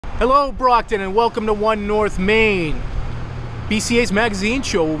Hello Brockton and welcome to One North Main, BCA's magazine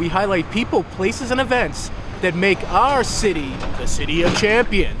show where we highlight people, places, and events that make our city the city of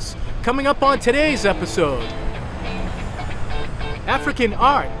champions. Coming up on today's episode, African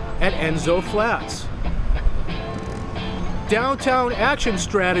art at Enso Flats. Downtown action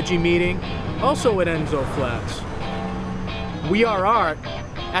strategy meeting, also at Enso Flats. We Are Art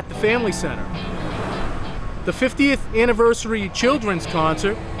at the Family Center. The 50th anniversary children's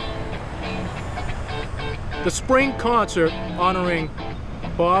concert. The spring concert honoring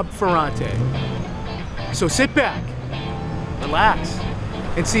Bob Ferrante. So sit back, relax,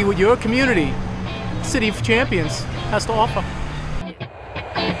 and see what your community, City of Champions, has to offer.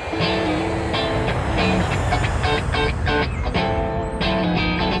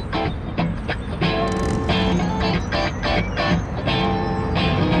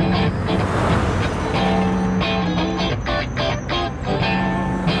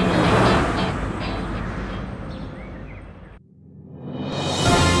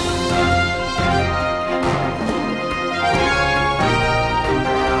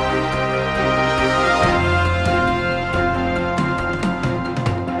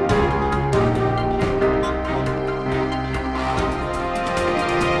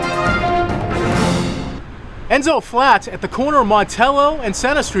 Enso Flats at the corner of Montello and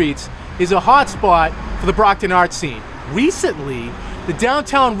Center Streets is a hotspot for the Brockton art scene. Recently, the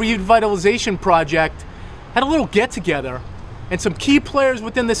Downtown Revitalization Project had a little get-together, and some key players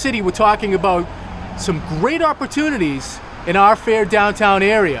within the city were talking about some great opportunities in our fair downtown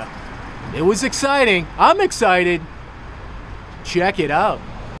area. It was exciting. I'm excited. Check it out.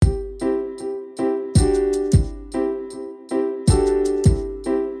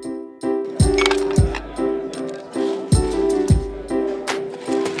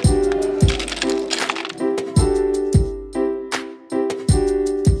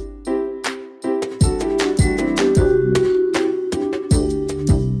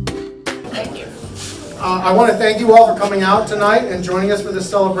 I want to thank you all for coming out tonight and joining us for this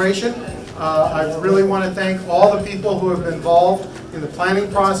celebration. I really want to thank all the people who have been involved in the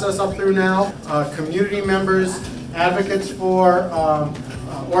planning process up through now, community members, advocates for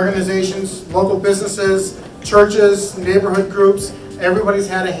organizations, local businesses, churches, neighborhood groups. Everybody's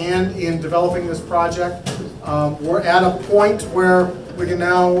had a hand in developing this project. We're at a point where we can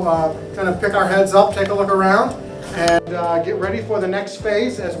now kind of pick our heads up, take a look around, and get ready for the next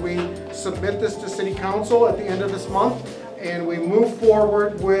phase as we submit this to City Council at the end of this month, and we move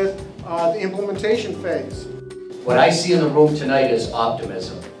forward with the implementation phase. What I see in the room tonight is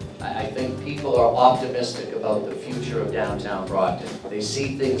optimism. I think people are optimistic about the future of downtown Brockton. They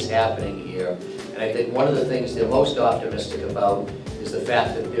see things happening here, and I think one of the things they're most optimistic about is the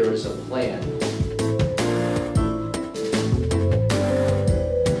fact that there is a plan.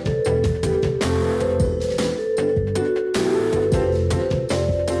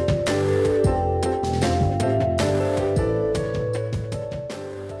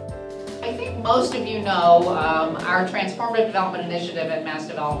 Most of you know our Transformative Development Initiative at Mass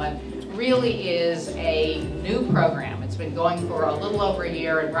Development really is a new program. It's been going for a little over a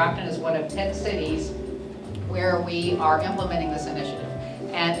year, and Brockton is one of 10 cities where we are implementing this initiative.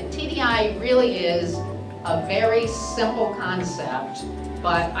 And TDI really is a very simple concept,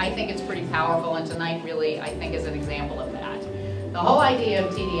 but I think it's pretty powerful, and tonight really, I think, is an example of that. The whole idea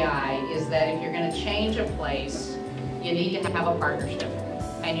of TDI is that if you're going to change a place, you need to have a partnership.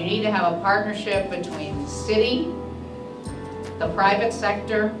 And you need to have a partnership between the city, the private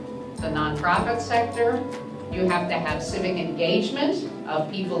sector, the nonprofit sector. You have to have civic engagement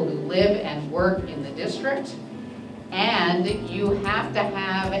of people who live and work in the district. And you have to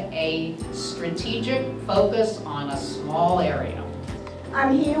have a strategic focus on a small area.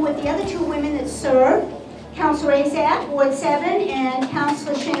 I'm here with the other two women that serve, Councilor Azat, Ward 7, and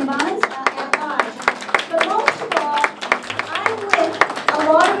Councilor Shambans at large. But most of all, I'm with a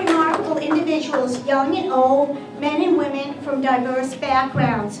lot of remarkable individuals, young and old, men and women from diverse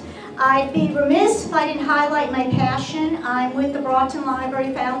backgrounds. I'd be remiss if I didn't highlight my passion. I'm with the Brockton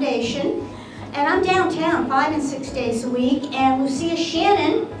Library Foundation, and I'm downtown 5 and 6 days a week, and Lucia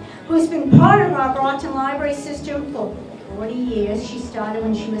Shannon, who's been part of our Brockton Library system for 40 years, she started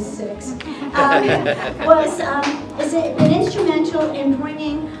when she was 6, has been instrumental in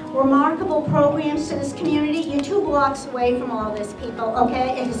bringing remarkable programs to this community. You're 2 blocks away from all this, people,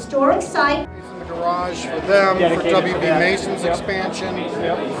 okay? A historic site. In the garage for them, for W.B. Mason's expansion,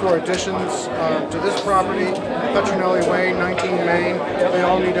 for additions to this property, Petronelli Way, 19 Main, they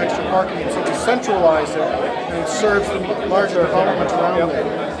all need extra parking, so we centralize it and it serves the larger development around it.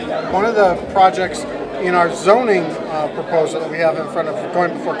 One of the projects in our zoning proposal that we have in front of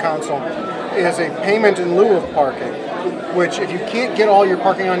going before council is a payment in lieu of parking, which if you can't get all your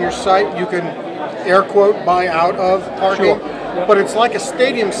parking on your site, you can air quote buy out of parking. Sure. Yep. But it's like a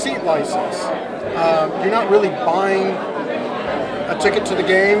stadium seat license. You're not really buying a ticket to the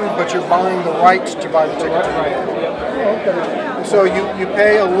game, but you're buying the right to buy the ticket to the game. And so you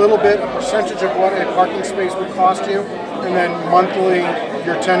pay a little bit, a percentage of what a parking space would cost you, and then monthly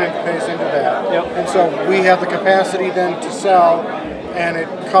your tenant pays into that. Yep. And so we have the capacity then to sell, and it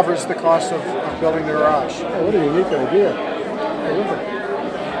covers the cost of building the garage. Oh, what a unique idea.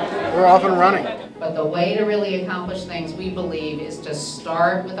 We're off and running. But the way to really accomplish things, we believe, is to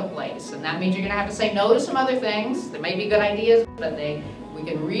start with a place. And that means you're going to have to say no to some other things. There may be good ideas, but we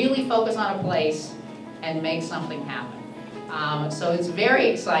can really focus on a place and make something happen. So it's very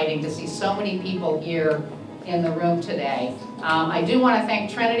exciting to see so many people here in the room today. I do want to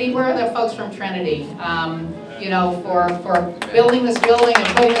thank Trinity. Where are the folks from Trinity? You know, for building this building and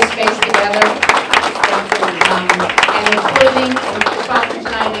putting this space together.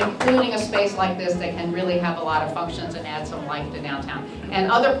 And including a space like this that can really have a lot of functions and add some life to downtown.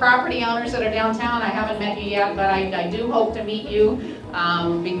 And other property owners that are downtown, I haven't met you yet, but I do hope to meet you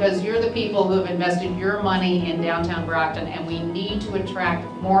because you're the people who have invested your money in downtown Brockton, and we need to attract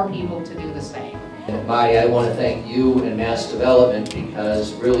more people to do the same. And Marty, I want to thank you and Mass Development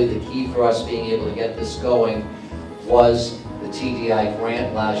because really the key for us being able to get this going was the TDI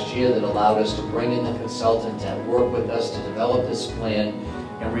grant last year that allowed us to bring in the consultant and work with us to develop this plan.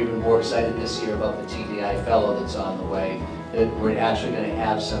 And we're even more excited this year about the TDI fellow that's on the way, that we're actually going to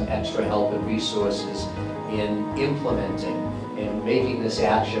have some extra help and resources in implementing and making this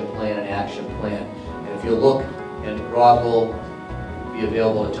action plan an action plan. And if you look, and Rob will be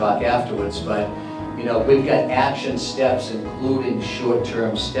available to talk afterwards, but you know, we've got action steps, including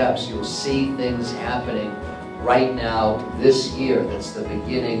short-term steps. You'll see things happening right now this year. That's the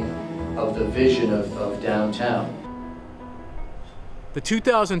beginning of the vision of downtown. The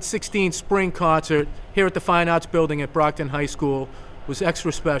 2016 spring concert here at the Fine Arts Building at Brockton High School was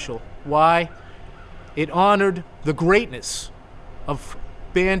extra special. Why? It honored the greatness of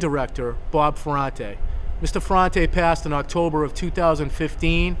band director Bob Ferrante. Mr. Ferrante passed in October of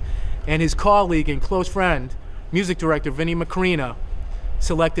 2015, and his colleague and close friend, music director Vinnie Macrina,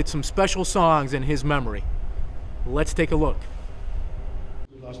 selected some special songs in his memory. Let's take a look.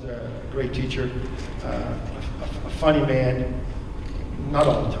 We lost a great teacher, a funny man, not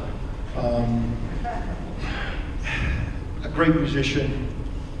all the time, a great musician.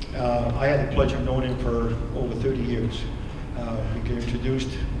 I had the pleasure of knowing him for over 30 years. We got introduced,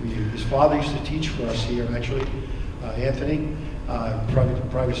 his father used to teach for us here actually, Anthony,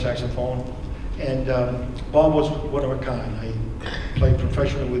 private saxophone, and Bob was one of a kind. I played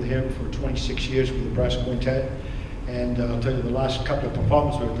professionally with him for 26 years with the brass quintet, and I'll tell you the last couple of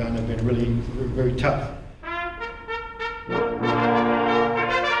performances we've done have been really very tough.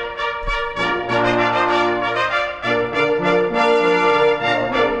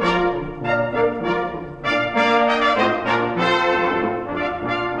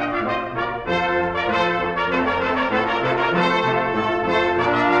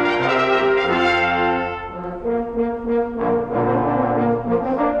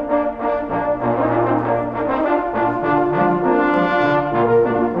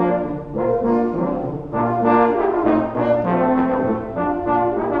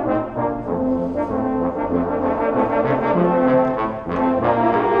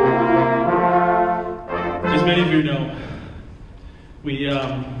 As many of you know, we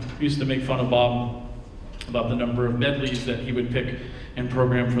used to make fun of Bob about the number of medleys that he would pick and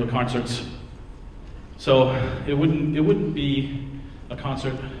program for the concerts. So it wouldn't be a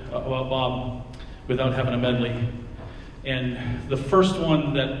concert about Bob without having a medley. And the first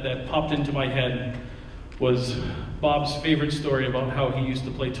one that popped into my head was Bob's favorite story about how he used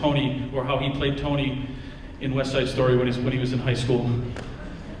to play Tony, or how he played Tony in West Side Story when he was in high school.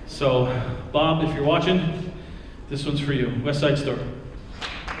 So, Bob, if you're watching, this one's for you, West Side Story.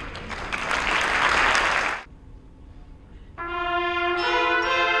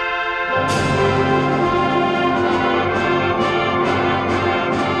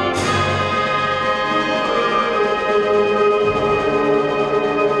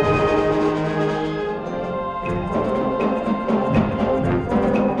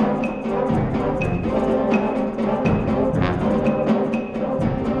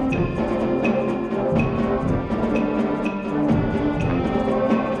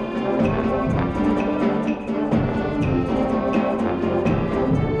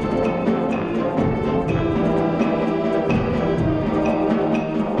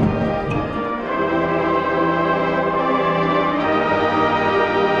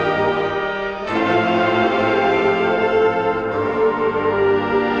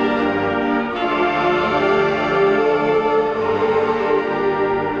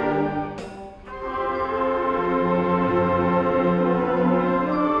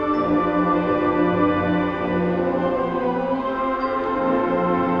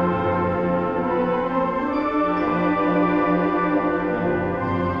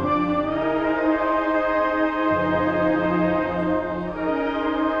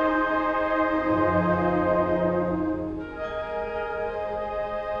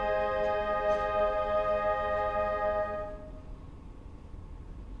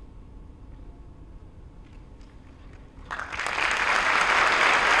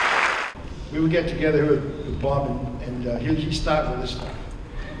 we would get together with Bob, and he'd start with us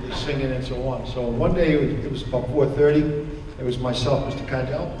singing and so on. So one day it was about 4:30. It was myself, Mr.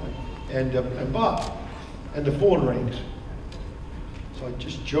 Condell, and Bob, and the phone rings. So I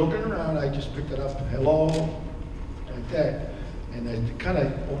just joking around, I just picked it up, hello, like that. And I kind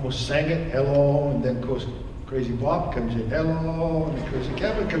of almost sang it, hello, and then of course Crazy Bob comes in, hello, and then Crazy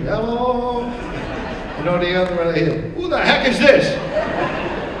Kevin comes, hello. And on the other end I hear, who the heck is this?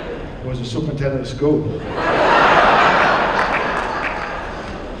 It was the superintendent of school.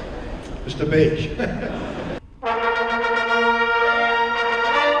 Mr. Beige.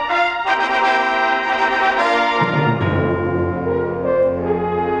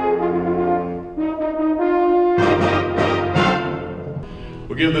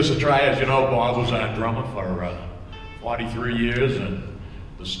 We'll give this a try. As you know, Bob was our drummer for 43 years, and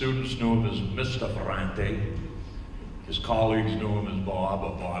the students knew him as Mr. Ferrante. His colleagues knew him as Bob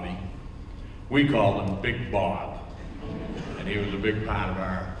or Bobby. We called him Big Bob, and he was a big part of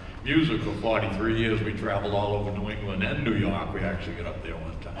our music for 43 years. We traveled all over New England and New York. We actually got up there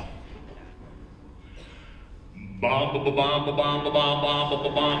one time. Bomb ba bomb ba bomb ba bomb bomb ba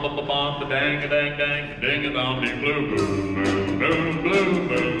bomb ba bomb ba dang a dang dang ding a dong ding blue moon moon moon blue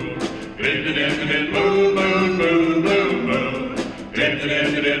moon ding ding ding ding moon moon moon blue moon ding ding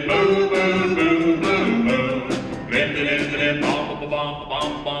ding ding moon moon moon blue moon ding ding ding ding bomb ba bomb ba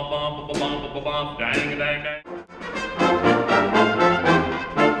bomb ba bomb ba bomb ba bomb dang a dang dang.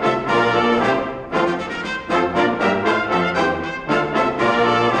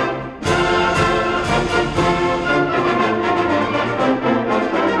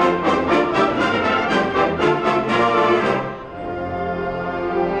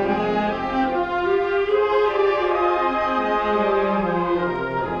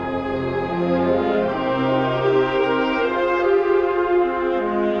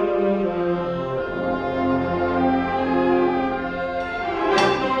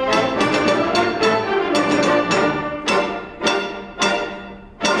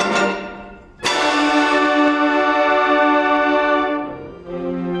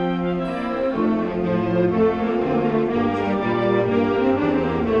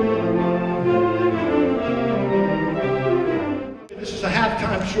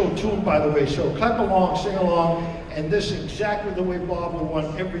 Show tune, by the way, so clap along, sing along, and this is exactly the way Bob would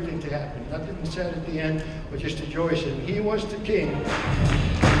want everything to happen. Nothing said at the end, but just to Joyce, and he was the king.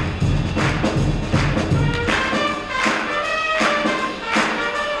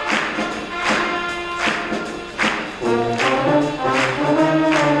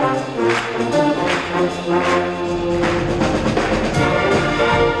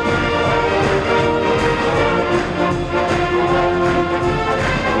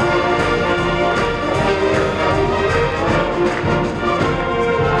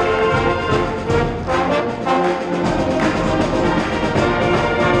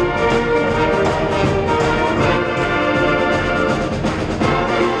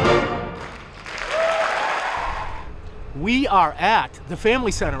 We are at the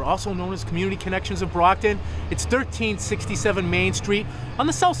Family Center, also known as Community Connections of Brockton. It's 1367 Main Street on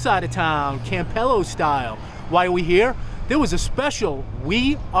the south side of town, Campello style. Why are we here? There was a special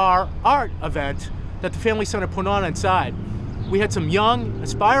We Are Art event that the Family Center put on inside. We had some young,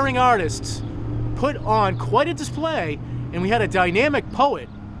 aspiring artists put on quite a display, and we had a dynamic poet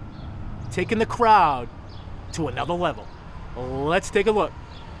taking the crowd to another level. Let's take a look.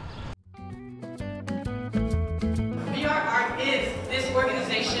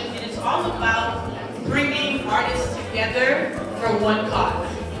 Organization, and it's all about bringing artists together for one cause.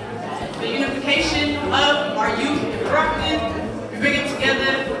 The unification of our youth in Brockton, we bring it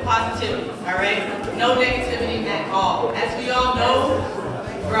together for positivity, all right? No negativity at all. As we all know,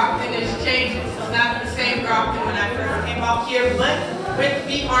 Brockton is changing. It's not the same Brockton when I first came out here, but with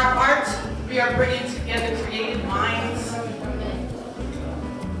We Are Art, we are bringing together creative minds,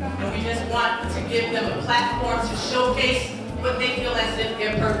 and we just want to give them a platform to showcase what they feel as if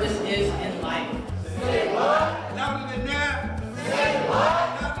their purpose is in life. Say what? Louder than that. Say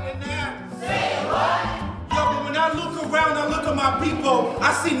what? Louder than that. Say what? Yo, but when I look around, I look at my people,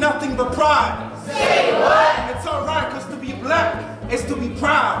 I see nothing but pride. Say what? It's alright, because to be black is to be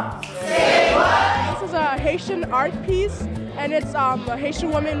proud. Say what? This is a Haitian art piece, and it's a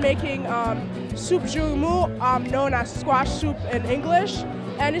Haitian woman making soup joumou, known as squash soup in English.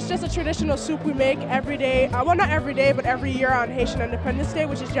 And it's just a traditional soup we make every day, well not every day, but every year on Haitian Independence Day,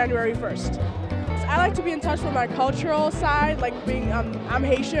 which is January 1st. I like to be in touch with my cultural side, like being, I'm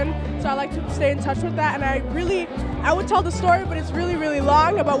Haitian, so I like to stay in touch with that. And I would tell the story, but it's really, really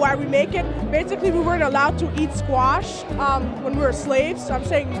long about why we make it. Basically, we weren't allowed to eat squash when we were slaves. So I'm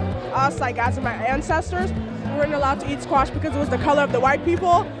saying us, like as in my ancestors, we weren't allowed to eat squash because it was the color of the white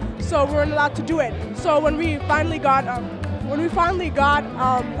people. So we weren't allowed to do it. So when we finally got our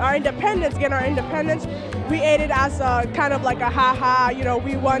independence, we ate it as a kind of like a ha-ha, you know,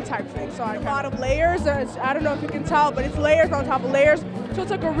 we won type thing. So a lot of layers. I don't know if you can tell, but it's layers on top of layers. So it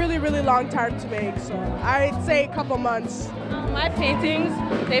took a really, really long time to make. So I'd say a couple months. My paintings,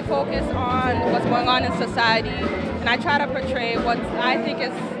 they focus on what's going on in society, and I try to portray what I think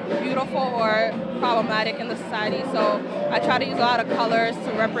is beautiful or problematic in the society. So I try to use a lot of colors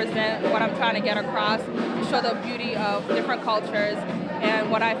to represent what I'm trying to get across, to show the beauty of different cultures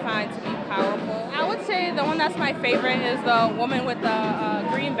and what I find to be powerful. I would say the one that's my favorite is the woman with the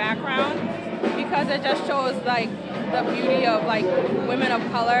green background, because it just shows like the beauty of like women of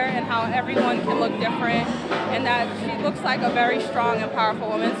color and how everyone can look different, and that she looks like a very strong and powerful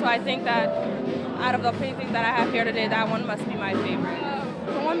woman. So I think that out of the paintings that I have here today, that one must be my favorite.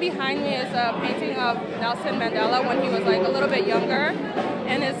 The one behind me is a painting of Nelson Mandela when he was like a little bit younger,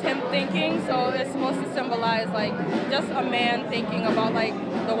 and it's him thinking, so it's supposed to symbolize like just a man thinking about like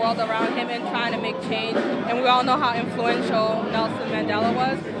the world around him and trying to make change. And we all know how influential Nelson Mandela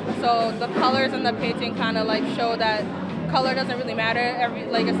was. So the colors in the painting kind of like show that color doesn't really matter.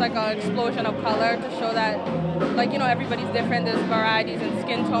 It's like an explosion of color to show that, like, you know, everybody's different. There's varieties in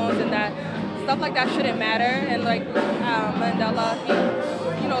skin tones, and that stuff like that shouldn't matter. And like Mandela, he,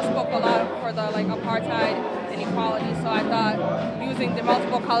 you know, spoke a lot for the like apartheid and equality. So I thought using the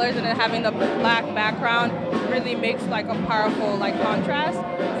multiple colors and then having the black background really makes like a powerful like contrast.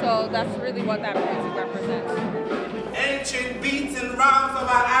 So that's really what that painting represents. Ancient beats and rhymes of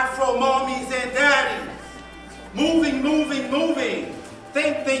our Afro mommies and daddies. Moving, moving, moving.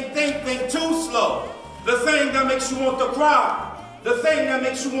 Think, think, think, think too slow. The thing that makes you want to cry. The thing that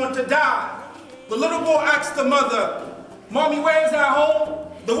makes you want to die. The little boy asked the mother, "Mommy, where is our home?"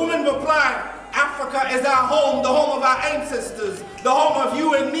 The woman replied, "Africa is our home, the home of our ancestors, the home of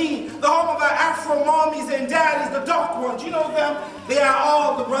you and me, the home of our Afro mommies and daddies, the dark ones. You know them? They are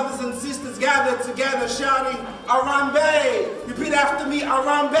all the brothers and sisters gathered together shouting, Arambe." Repeat after me,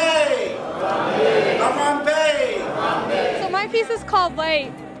 Arambe. Arambe. Arambe. So my piece is called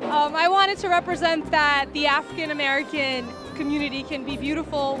Light. I wanted to represent that the African American community can be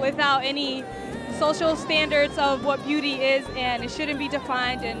beautiful without any social standards of what beauty is, and it shouldn't be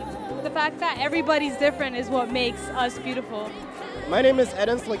defined, and the fact that everybody's different is what makes us beautiful. My name is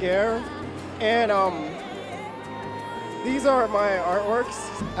Eden Slaguer, and these are my artworks.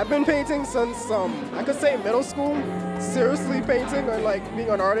 I've been painting since, I could say middle school, seriously painting or like being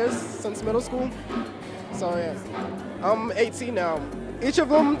an artist since middle school. So yeah, I'm 18 now. Each of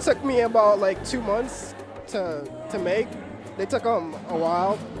them took me about like 2 months to make. They took a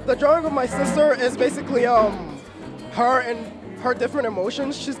while. The drawing of my sister is basically her and her different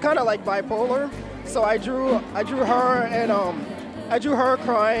emotions. She's kind of like bipolar. So I drew her, and I drew her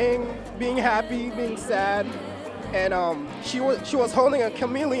crying, being happy, being sad, and she was holding a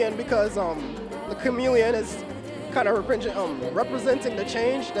chameleon because the chameleon is kind of representing the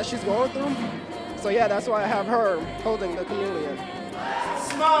change that she's going through. So yeah, that's why I have her holding the chameleon.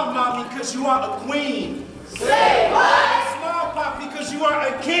 Smile, mommy, because you are a queen. Say what? Smile, pop, because you are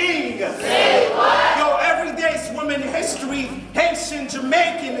a king. Say what? Yo, every day's women history. Haitian,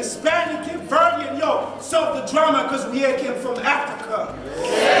 Jamaican, Hispanic, Caribbean. Yo, solve the drama because we came from Africa.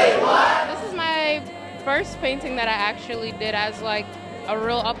 Say what? This is my first painting that I actually did as like a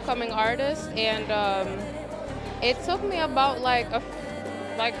real upcoming artist, and it took me about like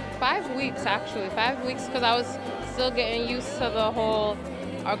 5 weeks actually. 5 weeks, because I was still getting used to the whole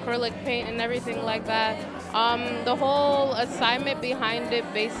acrylic paint and everything like that. The whole assignment behind it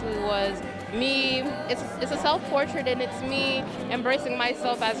basically was me, it's a self-portrait, and it's me embracing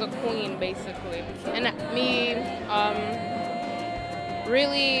myself as a queen basically, and me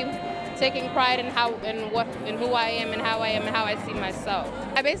really taking pride in who I am and how I am and how I see myself.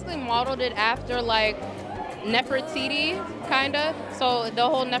 I basically modeled it after like Nefertiti, kinda. So the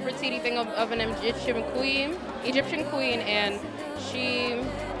whole Nefertiti thing of an Egyptian queen, and she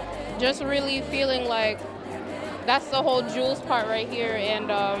just really feeling like that's the whole jewels part right here,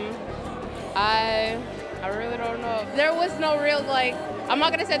 and I really don't know. There was no real like, I'm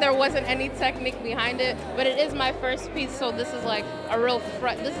not gonna say there wasn't any technique behind it, but it is my first piece, so this is like a real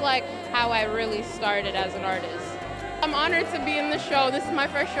this is like how I really started as an artist. I'm honored to be in the show. This is my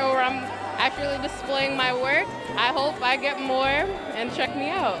first show where I'm actually displaying my work. I hope I get more, and check me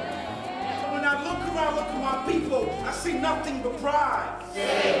out. but when I look around, look at my people, I see nothing but pride.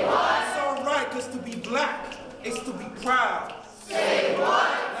 Say what? It's alright, cause to be black is to be proud. Say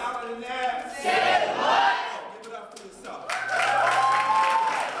what? Louder than that. Say what? Give it up for yourself.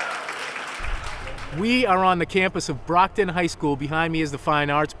 We are on the campus of Brockton High School. Behind me is the Fine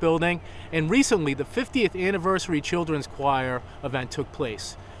Arts Building, and recently the 50th Anniversary Children's Choir event took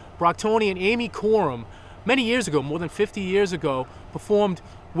place. Brocktonian Amy Coram, many years ago, more than 50 years ago, performed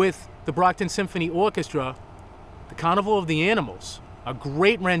with the Brockton Symphony Orchestra, The Carnival of the Animals, a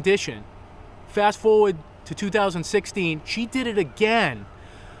great rendition. Fast forward to 2016, she did it again,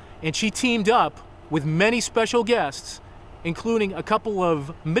 and she teamed up with many special guests, including a couple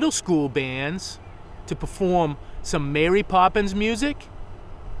of middle school bands, to perform some Mary Poppins music,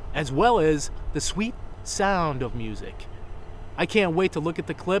 as well as the sweet sound of music. I can't wait to look at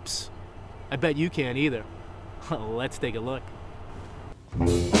the clips. I bet you can't either. Let's take a look.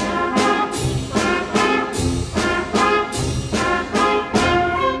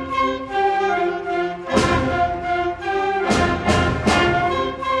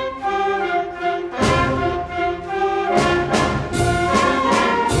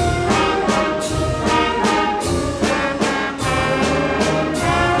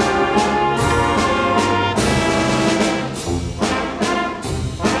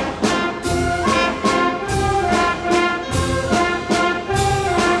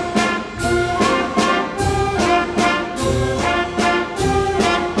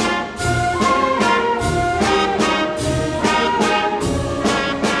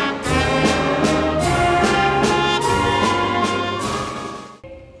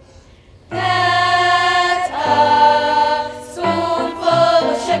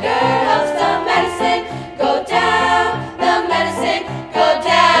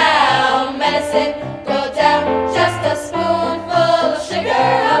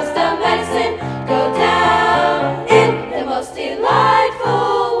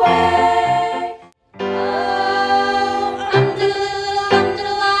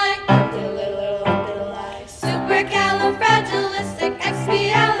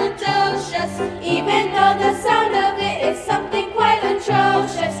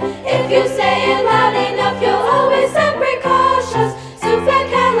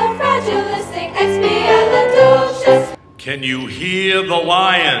 Can you hear the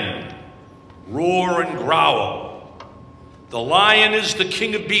lion roar and growl? The lion is the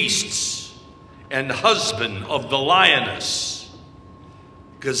king of beasts and husband of the lioness.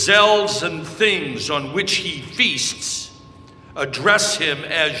 Gazelles and things on which he feasts address him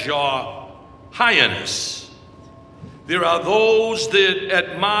as your highness. There are those that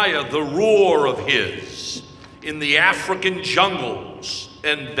admire the roar of his in the African jungles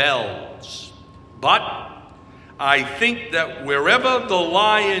and velds. But I think that wherever the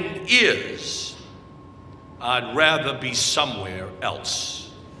lion is, I'd rather be somewhere else.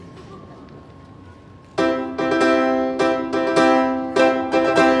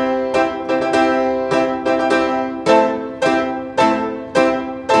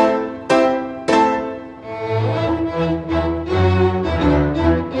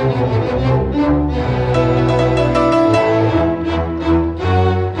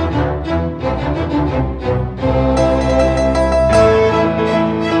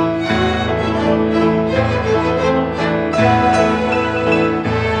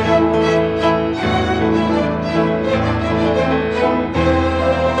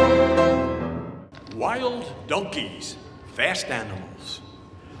 Donkeys, fast animals.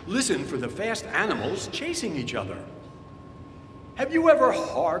 Listen for the fast animals chasing each other. Have you ever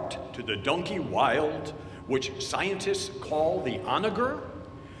harked to the donkey wild, which scientists call the onager?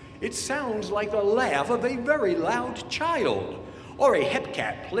 It sounds like the laugh of a very loud child, or a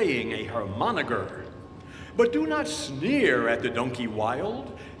hepcat playing a harmonica. But do not sneer at the donkey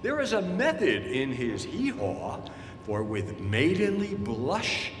wild. There is a method in his hee-haw, for with maidenly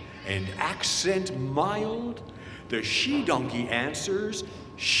blush and accent mild, the she-donkey answers,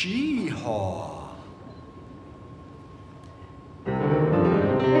 she-haw.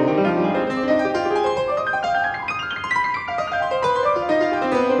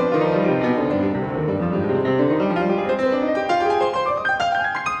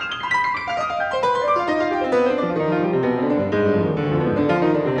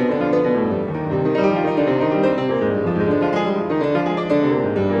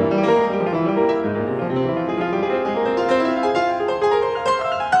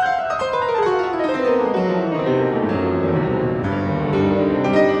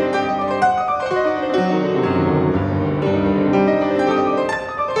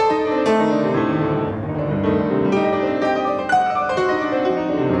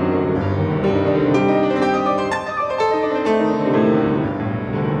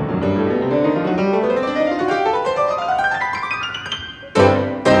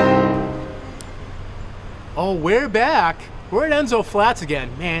 Well, we're back. We're at Enso Flats again.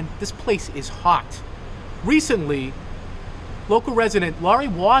 Man, this place is hot. Recently, local resident Laurie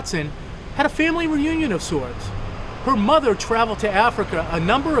Watson had a family reunion of sorts. Her mother traveled to Africa a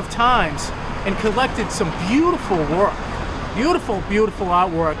number of times and collected some beautiful work. Beautiful, beautiful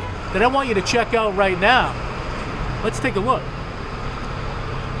artwork that I want you to check out right now. Let's take a look.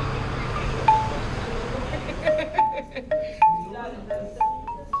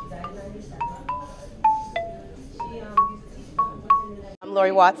 I'm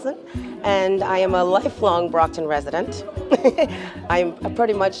Laurie Watson, and I am a lifelong Brockton resident. I'm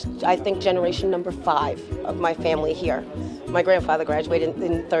pretty much, I think, generation number 5 of my family here. My grandfather graduated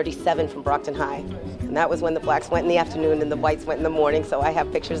in '37 from Brockton High, and that was when the blacks went in the afternoon and the whites went in the morning, so I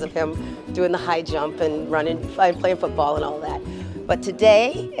have pictures of him doing the high jump and running, playing football and all that. But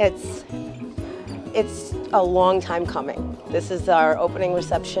today, it's a long time coming. This is our opening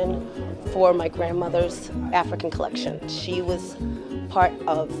reception for my grandmother's African collection. She was part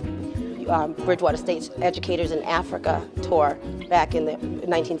of Bridgewater State's Educators in Africa tour back in the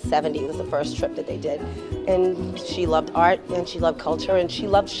 1970. It was the first trip that they did. And she loved art, and she loved culture, and she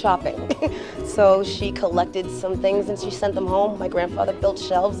loved shopping. So she collected some things and she sent them home. My grandfather built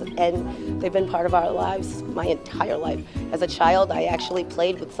shelves, and they've been part of our lives my entire life. As a child, I actually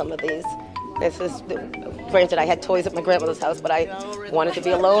played with some of these. Granted, I had toys at my grandmother's house, but I wanted to be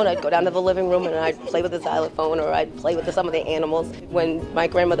alone. I'd go down to the living room and I'd play with the xylophone, or I'd play with some of the animals. When my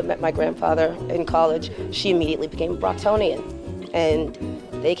grandmother met my grandfather in college, she immediately became a Brocktonian. And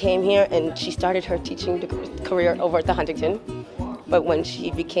they came here, and she started her teaching career over at the Huntington. But when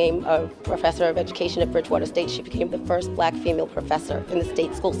she became a professor of education at Bridgewater State, she became the first black female professor in the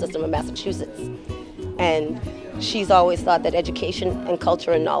state school system of Massachusetts. And she's always thought that education and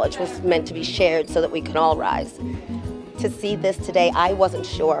culture and knowledge was meant to be shared so that we can all rise. To see this today, I wasn't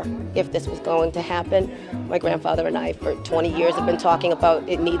sure if this was going to happen. My grandfather and I, for 20 years, have been talking about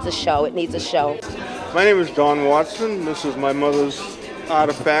it needs a show, it needs a show. My name is Don Watson. This is my mother's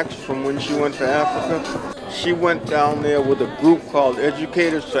artifacts from when she went to Africa. She went down there with a group called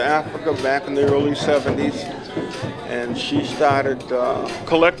Educators to Africa back in the early 70s, and she started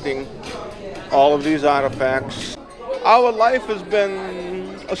collecting all of these artifacts. Our life has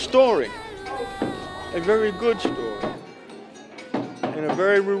been a story, a very good story, and a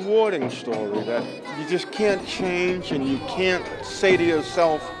very rewarding story that you just can't change, and you can't say to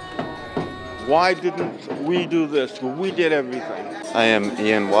yourself, why didn't we do this? Well, we did everything. I am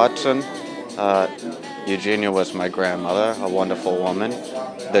Ian Watson. Eugenia was my grandmother, a wonderful woman.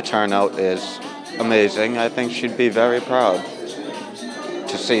 The turnout is amazing. I think she'd be very proud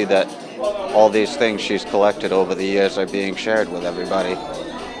to see that all these things she's collected over the years are being shared with everybody.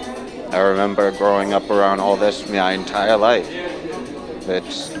 I remember growing up around all this my entire life.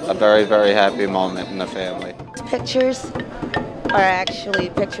 It's a very, very happy moment in the family. Pictures are actually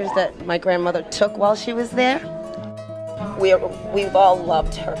pictures that my grandmother took while she was there. We've all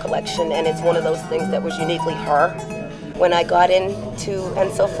loved her collection, and it's one of those things that was uniquely her. When I got into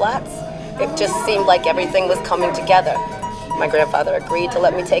Enso Flats, it just seemed like everything was coming together. My grandfather agreed to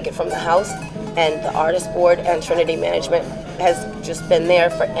let me take it from the house, and the artist board and Trinity Management has just been there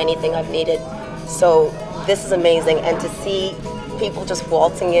for anything I've needed. So this is amazing, and to see people just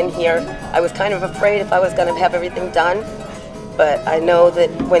waltzing in here, I was kind of afraid if I was going to have everything done, but I know that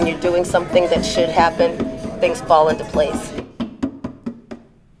when you're doing something that should happen, things fall into place.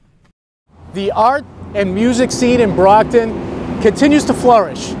 The art and music scene in Brockton continues to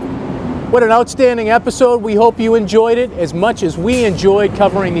flourish. What an outstanding episode. We hope you enjoyed it as much as we enjoyed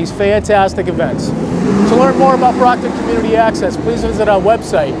covering these fantastic events. To learn more about Brockton Community Access, please visit our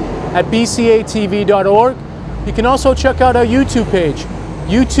website at bcatv.org. You can also check out our YouTube page,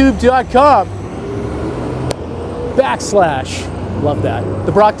 youtube.com/, love that,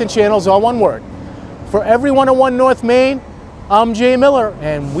 The Brockton Channels, all one word. For everyone on 1 North Main, I'm Jay Miller,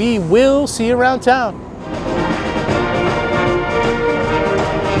 and we will see you around town.